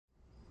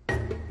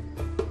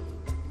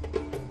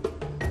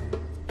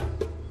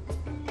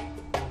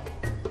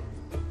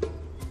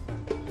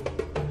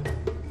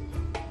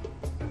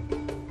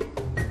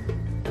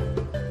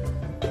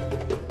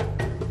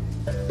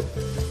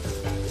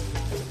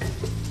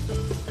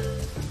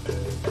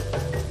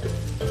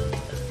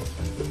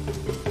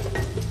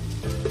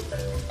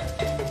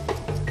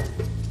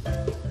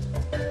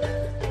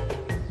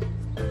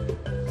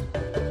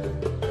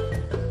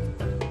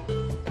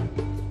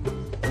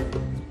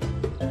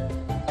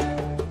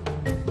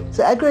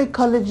So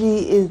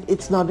agroecology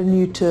it's not a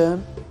new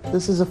term.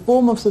 This is a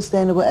form of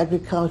sustainable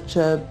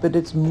agriculture, but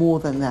it's more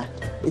than that.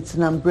 It's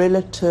an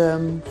umbrella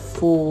term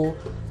for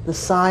the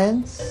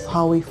science,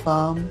 how we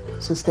farm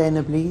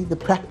sustainably, the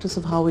practice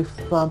of how we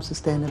farm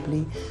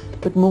sustainably.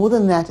 But more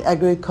than that,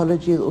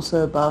 agroecology is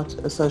also about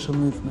a social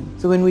movement.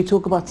 So when we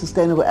talk about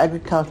sustainable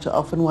agriculture,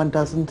 often one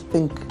doesn't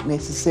think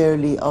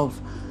necessarily of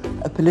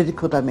a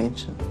political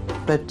dimension,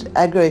 but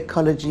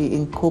agroecology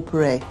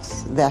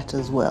incorporates that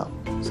as well.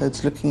 So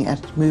it's looking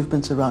at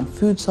movements around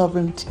food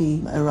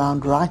sovereignty,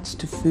 around rights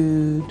to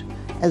food,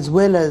 as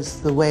well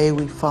as the way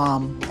we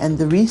farm and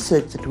the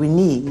research that we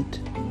need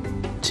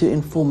to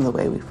inform the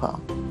way we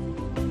farm.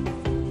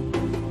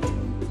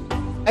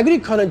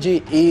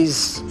 Agroecology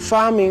is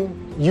farming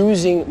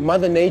using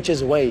Mother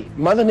Nature's way.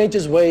 Mother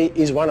Nature's way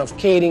is one of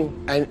caring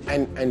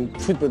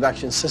and food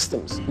production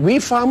systems. We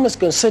farmers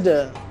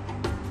consider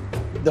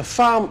the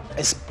farm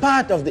as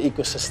part of the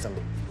ecosystem.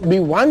 We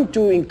want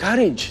to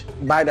encourage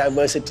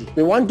biodiversity.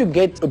 We want to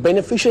get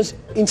beneficial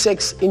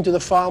insects into the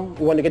farm.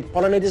 We want to get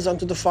pollinators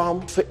onto the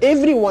farm. For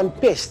every one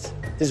pest,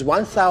 there's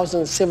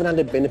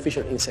 1,700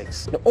 beneficial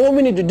insects. Now, all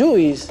we need to do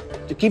is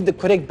to keep the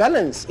correct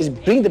balance, is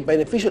bring the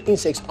beneficial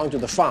insects onto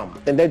the farm.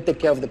 Then they'll take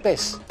care of the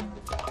pests.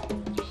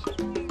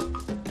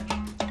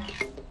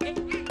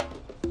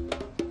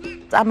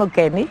 I'm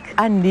organic.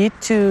 I need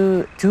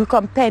to do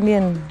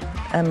companion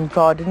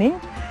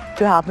gardening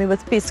to help me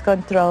with pest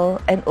control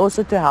and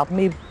also to help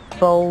me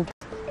build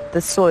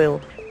the soil.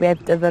 We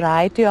have a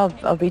variety of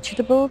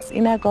vegetables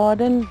in our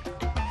garden.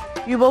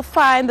 You will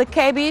find the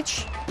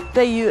cabbage,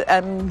 the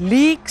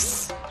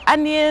leeks,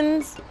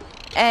 onions,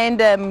 and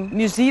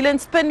New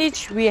Zealand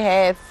spinach. We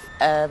have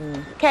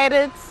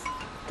carrots,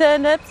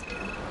 turnips.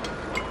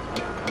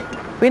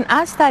 When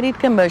I studied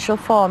commercial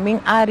farming,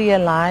 I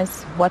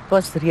realized what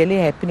was really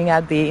happening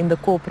out there in the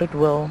corporate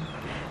world.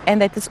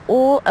 And that is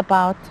all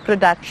about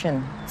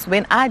production. So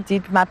when I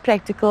did my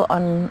practical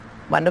on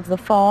one of the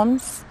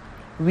farms,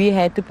 we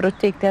had to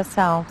protect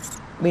ourselves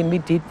when we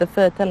did the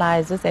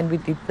fertilizers and we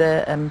did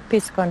the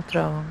pest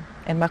control.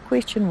 And my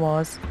question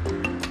was,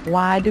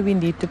 why do we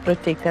need to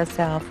protect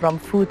ourselves from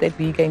food that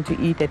we're going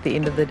to eat at the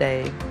end of the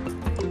day?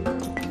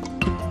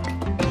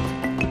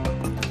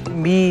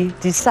 We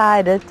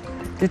decided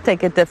to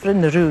take a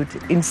different route.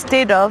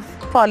 Instead of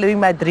following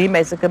my dream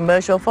as a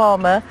commercial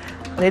farmer,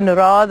 then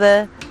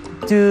rather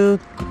do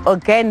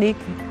organic,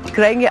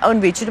 growing your own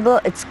vegetable.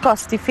 It's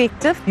cost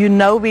effective. You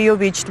know where your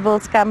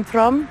vegetables come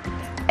from,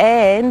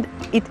 and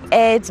it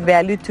adds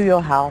value to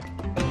your health.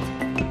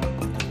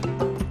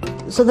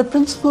 So the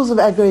principles of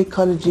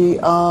agroecology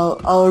are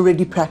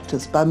already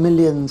practiced by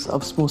millions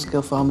of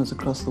small-scale farmers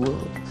across the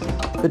world.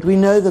 But we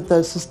know that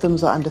those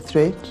systems are under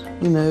threat.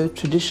 You know,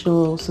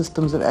 traditional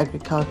systems of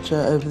agriculture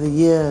over the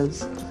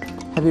years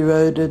have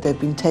eroded. They've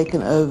been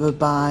taken over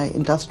by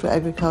industrial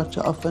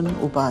agriculture often,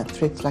 or by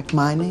threats like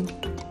mining.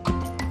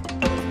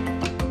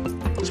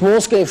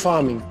 Small-scale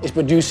farming is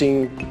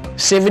producing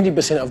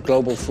 70% of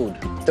global food.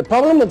 The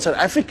problem with South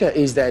Africa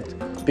is that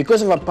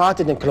because of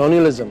apartheid and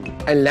colonialism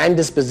and land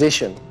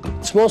dispossession,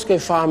 small-scale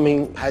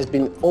farming has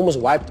been almost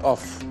wiped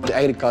off the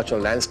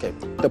agricultural landscape.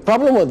 The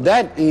problem with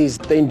that is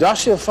the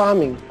industrial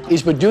farming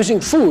is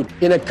producing food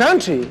in a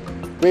country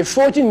where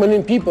 14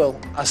 million people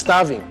are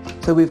starving.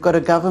 So we've got a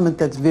government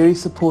that's very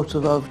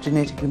supportive of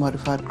genetically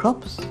modified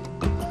crops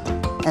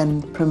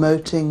and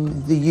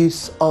promoting the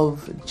use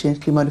of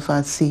genetically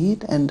modified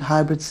seed and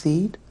hybrid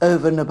seed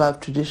over and above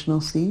traditional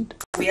seed.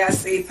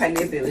 Uyasipha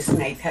lebe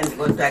wesingayithandi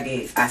kodwa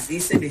ke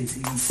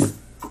asiyisebenzisi.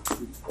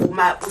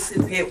 Uma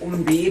usiphe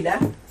umbila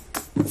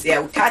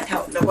siyawuthatha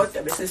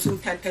kodwa bese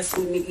siwuthatha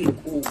siwunike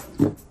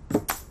inkukhu.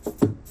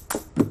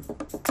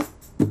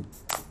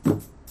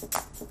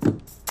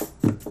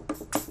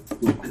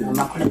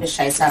 Makhona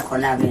beshayisa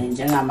khona ke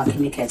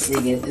njengama-chemicals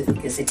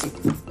ke sithi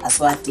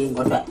asiwadingi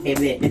kodwa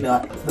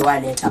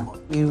bewaletha bona.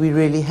 We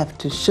really have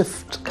to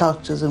shift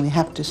cultures and we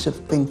have to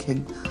shift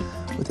thinking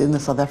within the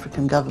South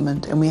African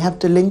government, and we have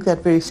to link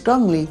that very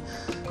strongly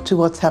to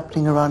what's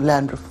happening around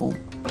land reform,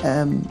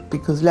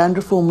 because land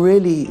reform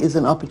really is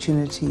an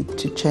opportunity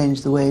to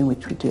change the way in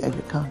which we do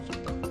agriculture.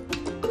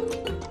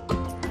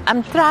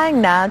 I'm trying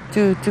now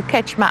to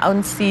catch my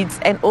own seeds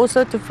and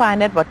also to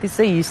find out what is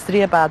the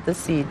history about the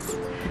seeds.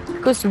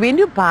 Because when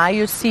you buy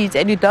your seeds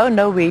and you don't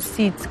know where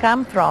seeds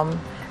come from,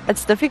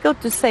 it's difficult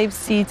to save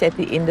seeds at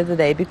the end of the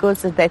day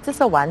because that is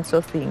a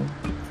once-off thing.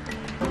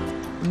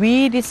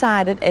 We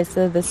decided as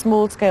the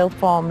small-scale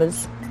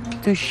farmers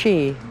to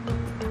share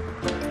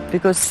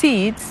because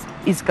seeds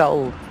is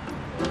gold.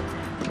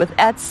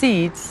 Without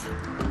seeds,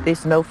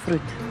 there's no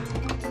fruit.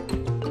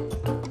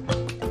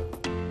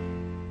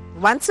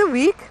 Once a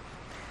week,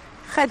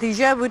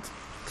 Khadija would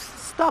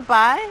stop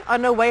by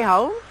on her way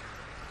home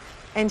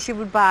and she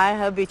would buy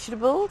her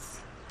vegetables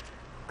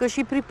because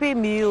she prepares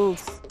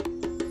meals.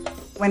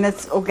 When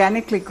it's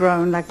organically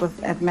grown, like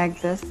at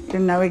Magda's, you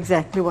know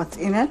exactly what's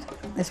in it.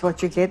 It's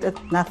what you get.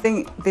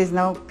 There's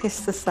no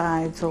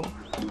pesticides or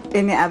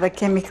any other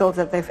chemicals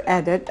that they've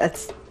added.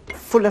 It's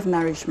full of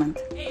nourishment.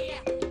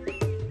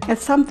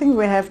 It's something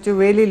we have to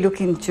really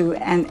look into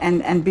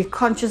and be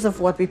conscious of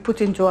what we put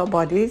into our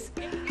bodies,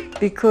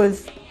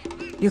 because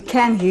you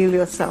can heal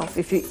yourself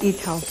if you eat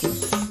healthy.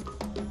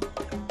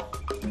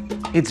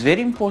 It's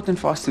very important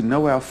for us to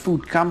know where our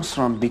food comes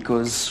from,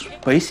 because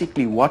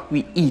basically what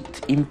we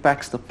eat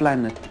impacts the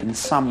planet in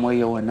some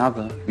way or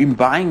another. In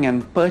buying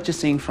and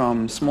purchasing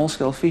from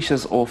small-scale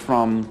fishers or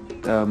from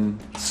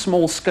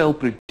small-scale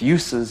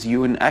producers,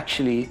 you are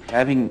actually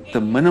having the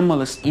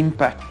minimalist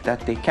impact that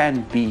there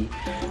can be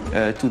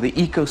to the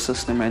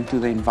ecosystem and to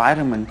the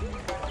environment.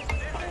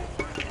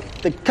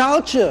 The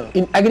culture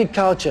in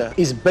agriculture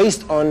is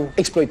based on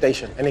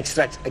exploitation and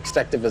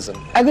extractivism.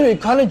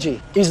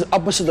 Agroecology is the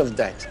opposite of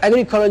that.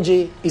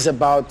 Agroecology is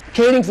about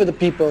caring for the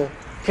people,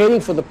 caring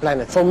for the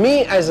planet. For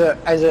me, as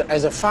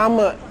a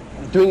farmer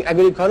doing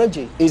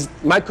agroecology, is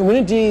my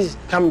community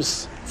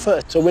comes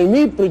first. So when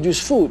we produce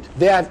food,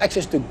 they have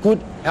access to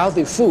good,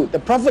 healthy food. The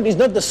profit is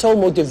not the sole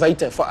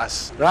motivator for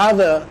us.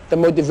 Rather, the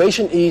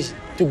motivation is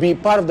to be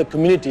part of the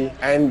community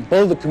and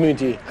build the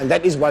community. And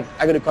that is what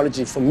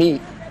agroecology for me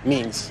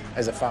means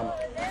as a farmer.